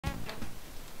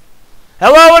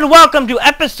Hello and welcome to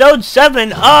episode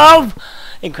 7 of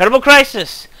Incredible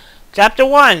Crisis. Chapter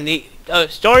 1, the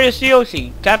story of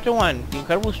COC. Chapter 1, the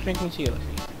incredible shrinking COC.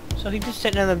 So he's just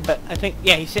sitting in the,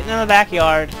 he's sitting in the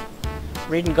backyard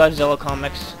reading Godzilla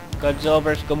comics. Godzilla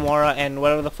vs. Gamora and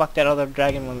whatever the fuck that other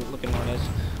dragon looking one is.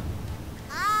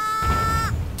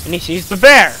 And he sees the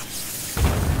bear.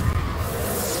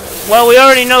 Well, we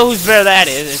already know whose bear that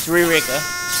is. It's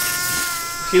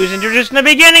Ririka. She was introduced in the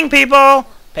beginning, people!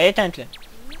 Pay attention.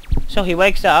 So he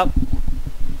wakes up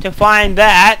to find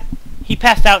that he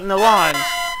passed out in the lawn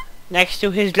next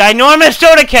to his ginormous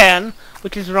soda can,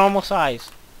 which is normal size.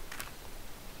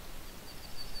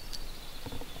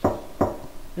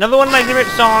 Another one of my favorite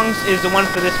songs is the one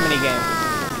for this minigame.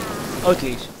 Oh,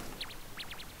 jeez.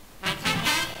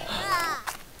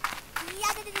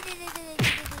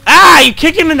 Ah! You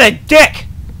kicked him in the dick!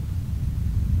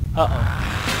 Uh-oh.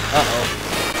 Uh-oh.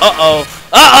 Uh-oh.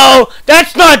 Uh-oh!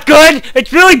 That's not good!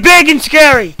 It's really big and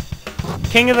scary!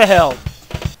 King of the Hill.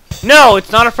 No,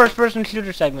 it's not a first-person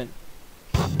shooter segment.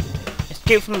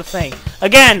 Escape from the thing.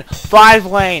 Again, 5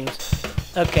 lanes.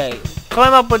 Okay.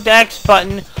 Climb up with the X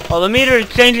button while the meter is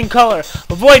changing color.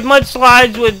 Avoid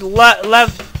mudslides with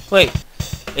left... Wait.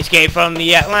 Escape from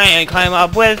the lane. Climb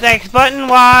up with X button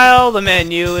while the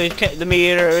meter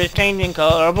is changing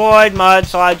color. Avoid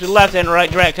mudslides with left and right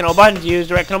directional buttons. Use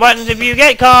directional buttons if you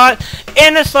get caught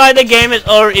in a slide. The game is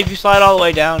over if you slide all the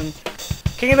way down.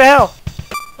 King of the Hill.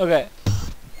 Okay.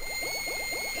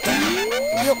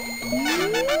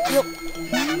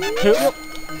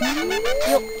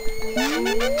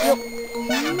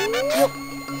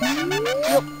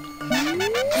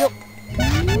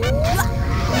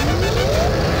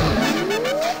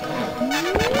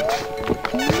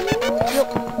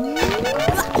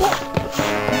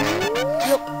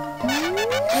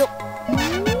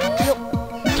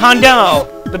 Tondemo.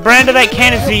 The brand of that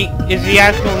can is the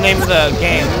actual name of the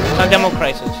game. Tondemo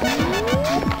Crisis.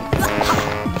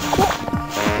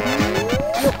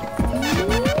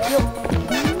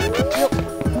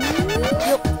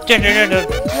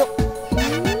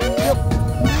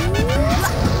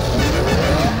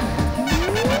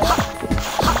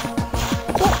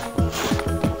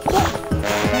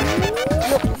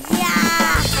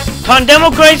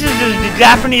 Tondemo Crisis is the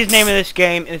Japanese name of this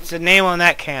game, and it's the name on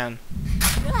that can.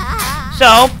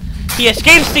 So, he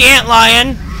escapes the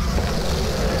antlion,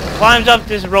 climbs up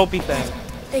this ropey thing,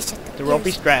 the ropey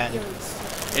strand,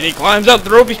 and he climbs up the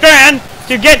ropey strand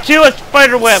to get to a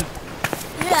spider web.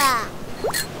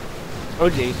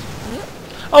 Oh jeez.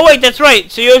 Oh wait, that's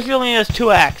right, so Yoshi only has 2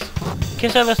 acts.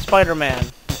 Kiss of the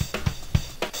Spider-Man.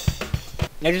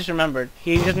 I just remembered,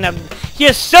 he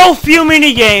has so few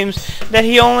mini-games that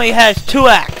he only has 2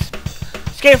 acts.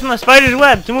 Escape from the spider's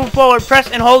web. To move forward, press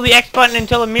and hold the X button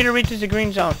until the meter reaches the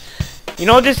green zone. You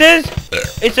know what this is?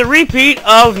 It's a repeat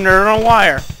of Nerd on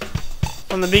Wire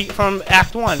from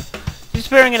Act 1.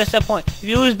 Disappearing at a set point. If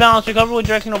you lose balance, recover with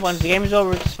directional buttons. The game is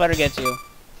over if the spider gets you.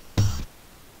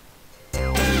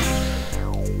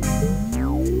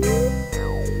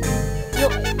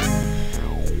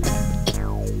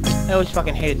 I always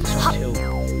fucking hated this one too.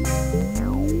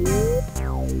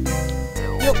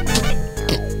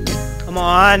 Come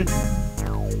on.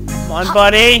 Come on,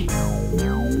 buddy.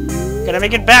 Gotta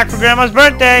make it back for Grandma's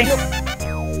birthday.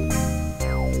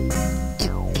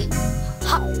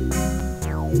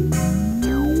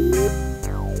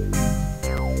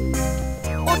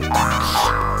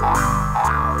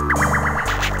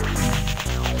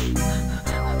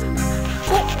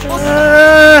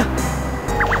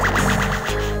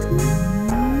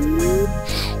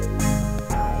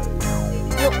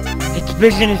 Its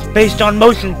vision is based on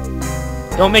motion.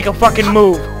 Don't make a fucking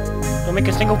move. Don't make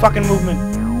a single fucking movement.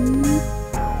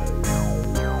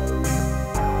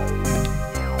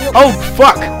 Oh,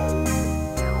 fuck!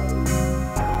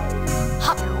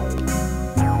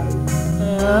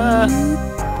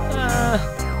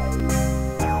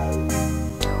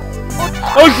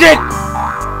 Oh, shit!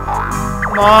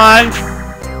 Come on!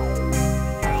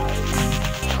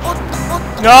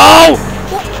 No!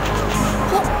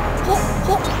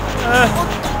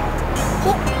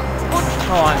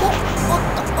 Come on.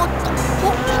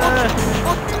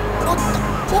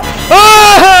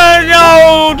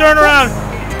 No! Turn around!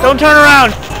 Don't turn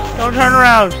around! Don't turn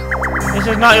around! This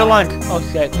is not your lunch. Oh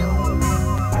shit.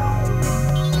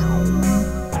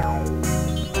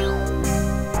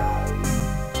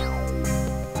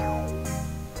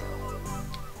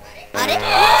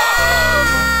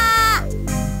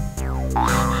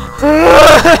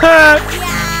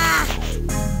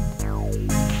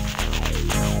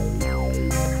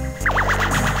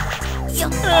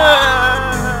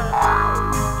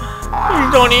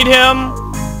 Please don't eat him.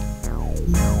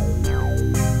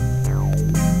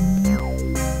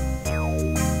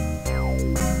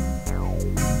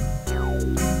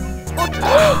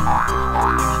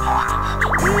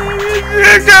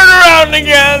 Turn around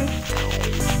again.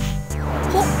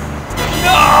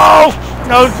 No!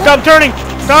 No, stop turning.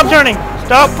 Stop turning.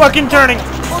 Stop fucking turning.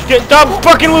 Stop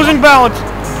fucking losing balance.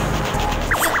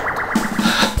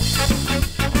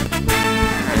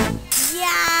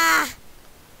 Yeah.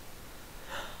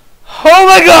 Oh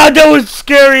my god, that was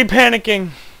scary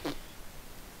panicking.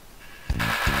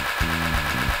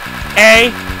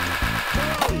 A.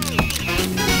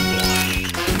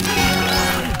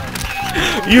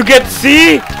 You get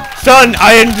C? Son,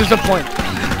 I am disappointed.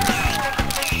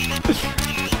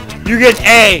 You get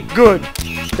A. Good.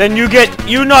 Then you get,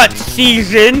 you not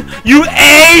season, you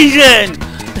Asian!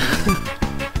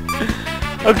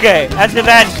 Okay, after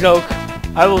that joke,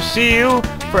 I will see you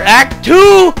for Act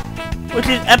 2, which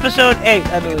is Episode 8,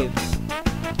 I believe.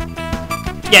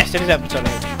 Yes, it is Episode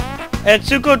 8. And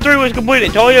Suko 3 was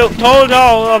completed.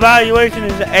 Total evaluation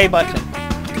is the A button.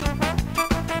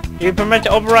 You permit to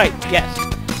overwrite? Yes.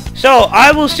 So,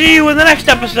 I will see you in the next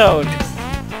episode.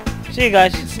 See you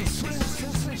guys.